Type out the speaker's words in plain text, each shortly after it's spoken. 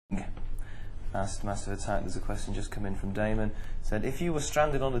asked Massive Attack, there's a question just come in from Damon, said, if you were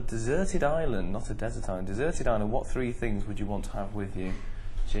stranded on a deserted island, not a desert island, deserted island, what 3 things would you want to have with you?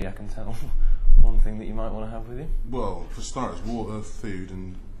 Gee, I can tell one thing that you might want to have with you. Well, for starters, water, food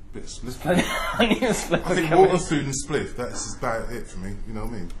and bits of spliff. I think water, food and spliff, that's about it for me, you know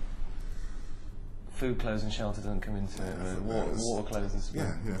what I mean? Food, clothes and shelter doesn't come into it, really. Water, clothes and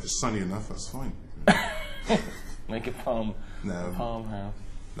spliff. Yeah, if it's sunny enough, that's fine. Make a farmhouse.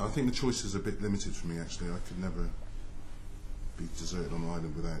 No, I think the choice is a bit limited for me, actually. I could never be deserted on an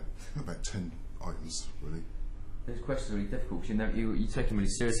island without about 10 items, really. These questions are really difficult because you take them really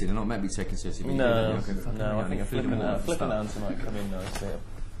seriously. They're not meant to be taken seriously. No, I think a flippant answer might come in nicely.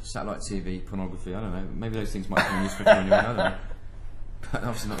 Satellite TV, pornography, I don't know. Maybe those things might come useful on your own, I don't know. But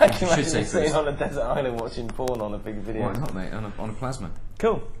obviously not. I can imagine sitting on a desert island watching porn on a big video. Why not, mate? On a plasma.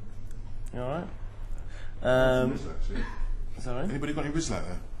 Cool. Alright. Sorry? Anybody got any Rizla out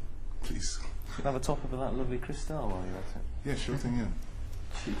there? Please. Should have a top up of that lovely Cristal while you're at it. Yeah, sure thing, yeah.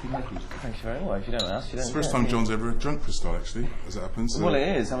 Thank you very much. If you don't ask, you don't. It's the first time John's ever drunk Cristal, actually, as it happens. Well, it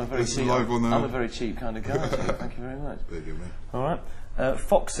is. I'm a very cheap. I'm a very cheap kind of guy. Thank you very much. There you go, mate. All right,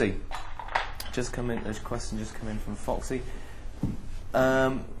 Foxy. Just come in. There's a question just come in from Foxy.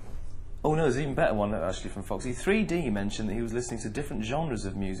 Oh no, there's an even better one actually from Foxy. 3D mentioned that he was listening to different genres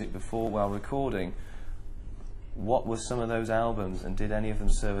of music before while recording. What were some of those albums, and did any of them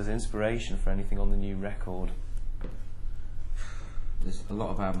serve as inspiration for anything on the new record? There's a lot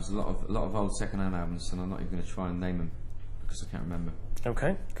of albums, a lot of old second-hand albums, and I'm not even going to try and name them because I can't remember.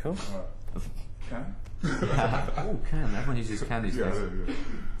 Okay, cool. Can? Oh, can. Everyone uses can these days.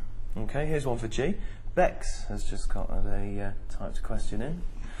 Okay, here's one for G. Bex has just got a typed question in.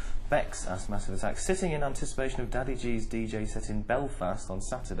 Bex asked Massive Attack, sitting in anticipation of Daddy G's DJ set in Belfast on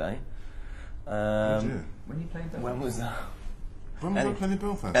Saturday. When you playing Belfast? When was that? When was I playing in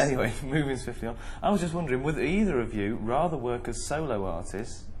Belfast? Anyway, moving swiftly on. I was just wondering, would either of you rather work as solo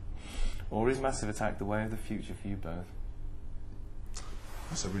artists, or is Massive Attack the way of the future for you both?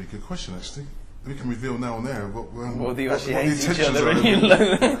 That's a really good question, actually. We can reveal now and there what you actually what hate the each other are. and you love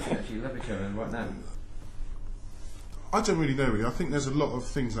actually love each other right now. I don't really know, really. I think there's a lot of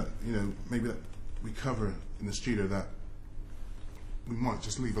things that, you know, maybe that we cover in the studio that we might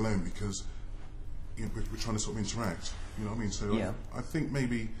just leave alone because, you know, we're trying to sort of interact. You know what I mean? So yeah. I think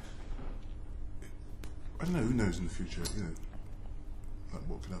maybe, I don't know, who knows in the future, you know, like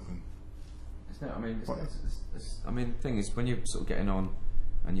what could happen. I mean, the thing is, when you're sort of getting on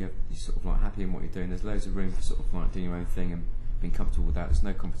and you're sort of like happy in what you're doing, there's loads of room for sort of like doing your own thing and being comfortable with that. There's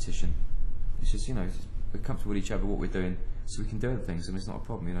no competition. It's just, you know, we're comfortable with each other, what we're doing, so we can do other things, and it's not a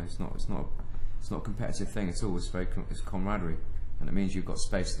problem. You know, it's not a competitive thing at all. It's camaraderie, and it means you've got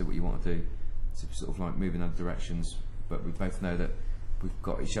space to do what you want to do, to sort of like move in other directions. But we both know that we've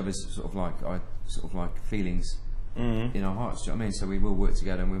got each other's sort of like feelings in our hearts. Do you know what I mean? So we will work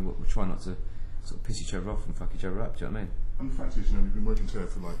together, and we'll try not to sort of piss each other off and fuck each other up. Do you know what I mean? And the fact is, you know, we've been working together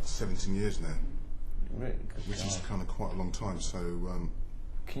for like 17 years now, Really? which is kind of quite a long time. So.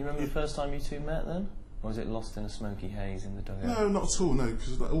 Can you remember the first time you two met then? Or was it lost in a smoky haze in the dugout? No, not at all, no,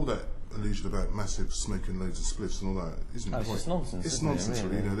 because like, all that illusion about massive smoking loads of spliffs and all that isn't it's just nonsense. It's isn't nonsense, it,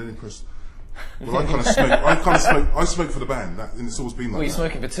 really? really. You know, they impress. Well, I smoke for the band, and it's always been like that. Well, you're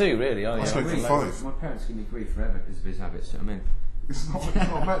smoking for two, really, aren't you? I smoke for 5. My parents give me grief forever because of his habits. You know what I mean? It's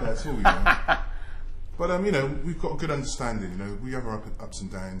not about that at all, you know. But you know, we've got a good understanding. You know, we have our ups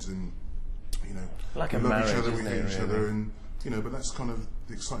and downs, and you know, like we love marriage, each other, we hate each really? other, and you know. But that's kind of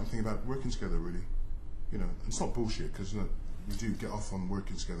the exciting thing about working together, really. You know, it's not bullshit because you know, we do get off on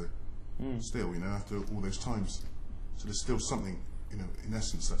working together still. You know, after all those times, so there's still something, you know, in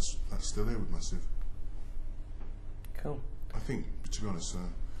essence that's still there with Massive. Cool. I think, to be honest,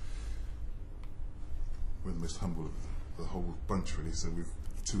 we're the most humble of the whole bunch, really. So we've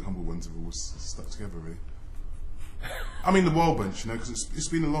 2 humble ones have always stuck together, really. I mean, the Wild Bunch, you know, because it's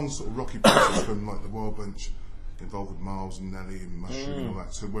been a long sort of rocky process from like the Wild Bunch involved with Miles and Nelly and Mushroom and all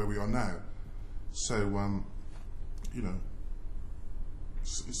that to where we are now. So, you know,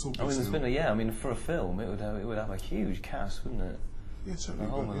 it's all. I mean, there's been I mean, for a film, it would have a huge cast, wouldn't it? Yeah, totally.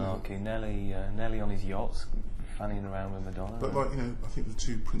 The whole malarkey. Nelly on his yachts, fanning around with Madonna. But like, you know, I think the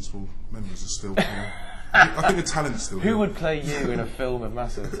 2 principal members are still. I think the talent's still. Who would play you in a film of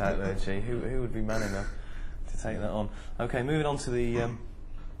Massive Attack, there, G? Who would be man enough to take that on? Okay, moving on to the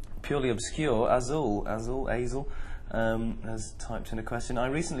purely obscure. Azul has typed in a question. I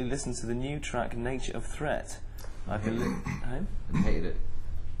recently listened to the new track Nature of Threat. I've been and hated it.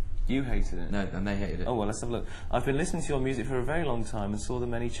 You hated it? No, and they hated it. Oh well, let's have a look. I've been listening to your music for a very long time and saw the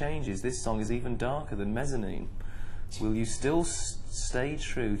many changes. This song is even darker than Mezzanine. Will you still stay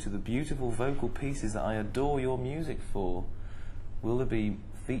true to the beautiful vocal pieces that I adore your music for? Will there be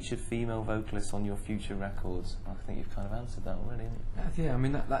featured female vocalists on your future records? I think you've kind of answered that already, haven't you? Yeah, I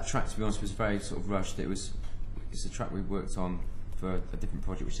mean that track, to be honest, was very sort of rushed. It's a track we worked on for a different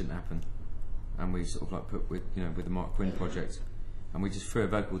project which didn't happen, and we sort of like put with the Mark Quinn project, and we just threw a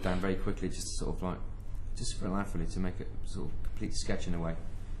vocal down very quickly, just to sort of like just for a laugh, really, to make it sort of complete sketch in a way.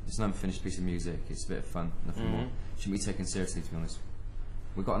 It's an unfinished piece of music. It's a bit of fun, nothing more. Shouldn't be taken seriously, to be honest.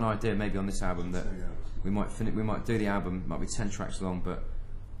 We've got an idea maybe on this album that we might do the album, might be 10 tracks long, but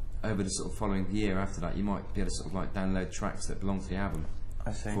over the sort of following year after that, you might be able to sort of like download tracks that belong to the album.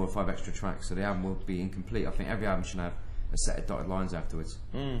 I see. 4 or 5 extra tracks, so the album will be incomplete. I think every album should have a set of dotted lines afterwards,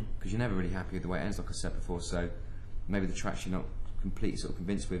 because you're never really happy with the way it ends, like I said before. So maybe the tracks you're not completely sort of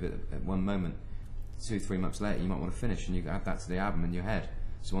convinced with at one moment, 2-3 months later, you might want to finish, and you add that to the album in your head.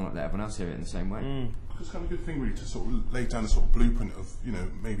 So why not let everyone else hear it in the same way? It's kind of a good thing, really, to sort of lay down a sort of blueprint of,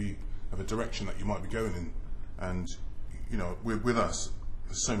 maybe of a direction that you might be going in. And, with us,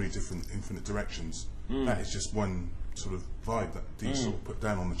 there's so many different infinite directions. That is just one sort of vibe that Dee sort of put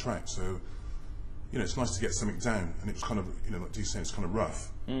down on the track. So, it's nice to get something down. And it was kind of, like Dee's saying, it's kind of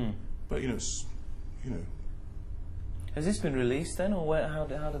rough. But, it's, Has this been released then, or how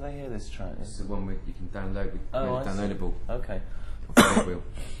do they hear this track? This is the one you can download. Oh, downloadable. Okay. Wheel.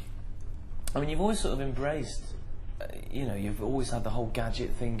 I mean, you've always sort of embraced, you've always had the whole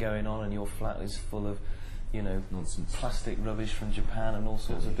gadget thing going on, and your flat is full of, nonsense, plastic rubbish from Japan and all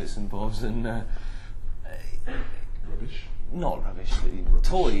sorts of bits and bobs, and rubbish. Not rubbish,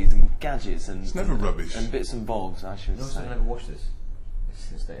 toys and gadgets and it's never rubbish and bits and bobs. I should say. I never washed this.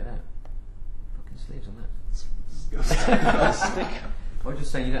 It's staying out. Fucking sleeves on A that. stick. I'm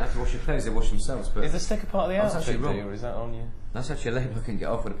just saying you don't have to wash your clothes; they wash themselves. But is the sticker part of the that's outfit, actually wrong. or is that on you? That's actually a label I can get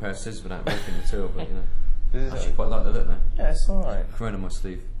off with a pair of scissors without breaking the tool. But This I actually quite like the look now. Yeah, it's all right. Crown on my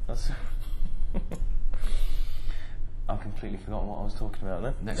sleeve. That's I've completely forgotten what I was talking about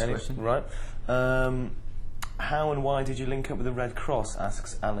then. Next question. Right. How and why did you link up with the Red Cross?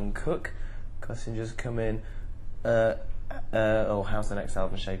 Asks Alan Cook. Question just come in. How's the next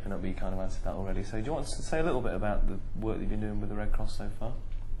album shaping up? But you kind of answered that already. So do you want to say a little bit about the work that you've been doing with the Red Cross so far?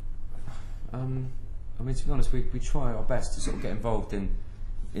 I mean, to be honest, we try our best to sort of get involved in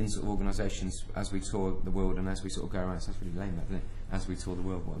sort of organisations as we tour the world and as we sort of go around. It sounds really lame, that, doesn't it? As we tour the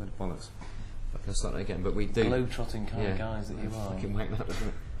world, what are the bollocks? Like, I'll start that again, but we do. Globe-trotting kind of guys that you are. Fucking wank that, doesn't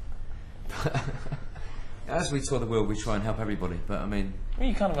it? But as we tour the world, we try and help everybody. But I mean,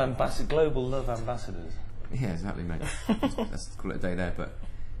 you kind of global love ambassadors. Yeah, exactly, mate. Let's call it a day there. But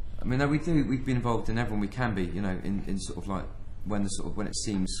I mean, no, we do. We've been involved in everyone we can be. In sort of like when it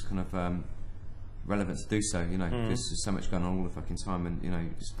seems kind of relevant to do so. Because there's so much going on all the fucking time, and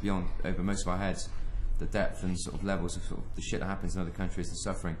it's beyond over most of our heads. The depth and sort of levels of the shit that happens in other countries, the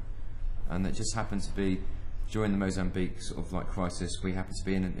suffering, and it just happened to be during the Mozambique sort of like crisis. We happened to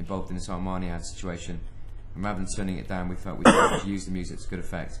be involved in this Armani situation, and rather than turning it down, we felt we could use the music to good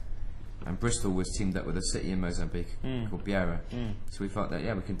effect. And Bristol was teamed up with a city in Mozambique called Beira, so we felt that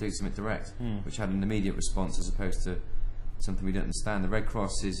we can do something direct, which had an immediate response as opposed to something we didn't understand. The Red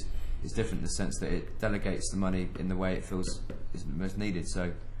Cross is different in the sense that it delegates the money in the way it feels is most needed.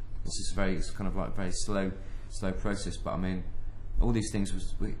 So it's kind of like a very slow process. But I mean, all these things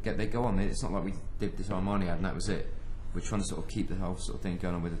they go on. It's not like we did this Armani ad and that was it. We're trying to sort of keep the whole sort of thing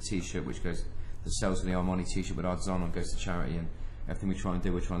going on with a T-shirt, which goes the sales of the Armani T-shirt with our design on goes to charity, and everything we try and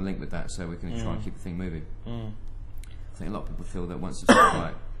do, we're trying to link with that, so we can try and keep the thing moving. I think a lot of people feel that once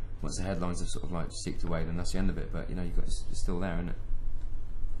the headlines have sort of like seeped away, then that's the end of it. But it's still there, isn't it?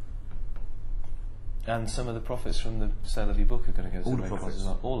 And some of the profits from the sale of your book are going to go to all the the Red profits, Cross as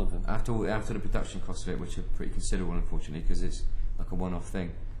well. All of them. After the production costs of it, which are pretty considerable, unfortunately, because it's like a one-off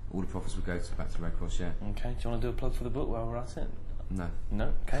thing. All the profits will go back to Red Cross. Yeah. Okay. Do you want to do a plug for the book while we're at it? No.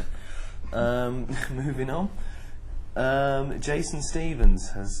 No. Okay. Moving on. Jason Stevens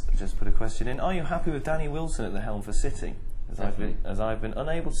has just put a question in. Are you happy with Danny Wilson at the helm for City? As I've been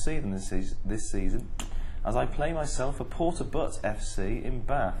unable to see them this season, as I play myself a Porter Butt FC in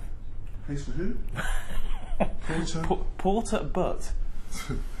Bath. Plays for who? Porter Butt.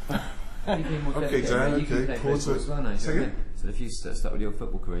 Okay, Dan. Okay, Porter. So if you start with your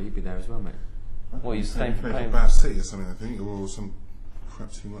football career, you'd be there as well, mate. Well, you staying for playing Bath City or something, I think, or some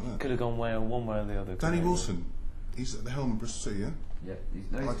crap team like that. Could have gone one way or the other. Danny Wilson. He's at the helm of Bristol City, yeah? Yeah.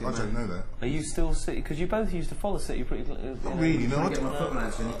 I don't know that. Are you still City? Because you both used to follow City pretty. Not really, no. Get my football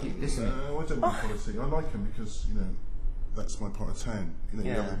answer and you keep listening. No, I don't really follow City. I like him because that's my part of town.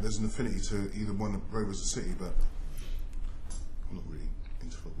 There's an affinity to either one of Rovers or City, but I'm not really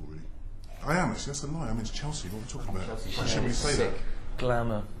into football, really. I am actually. That's a lie. I'm into Chelsea. What are we talking about? Chelsea, Why shouldn't we say that?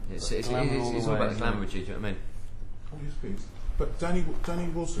 Glamour. It's Glamour all the about way, the glamour with you. Do you know what I mean? Oh yes, please. But Danny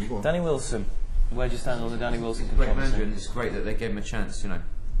Wilson, go on. Danny Wilson. Where do you stand on the Danny Wilson Great controversy? manager, and it's great that they gave him a chance, you know,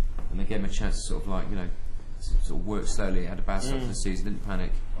 and they gave him a chance to sort of like, you know, sort of work slowly. Had a bad start to the season, didn't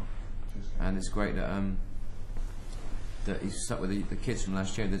panic, and it's great that that he's stuck with the kids from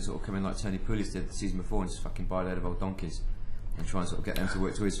last year. They sort of come in like Tony Pulis did the season before and just fucking buy a load of old donkeys and try and sort of get them to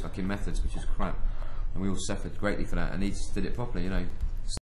work to his fucking methods, which is crap. And we all suffered greatly for that. And he just did it properly, you know.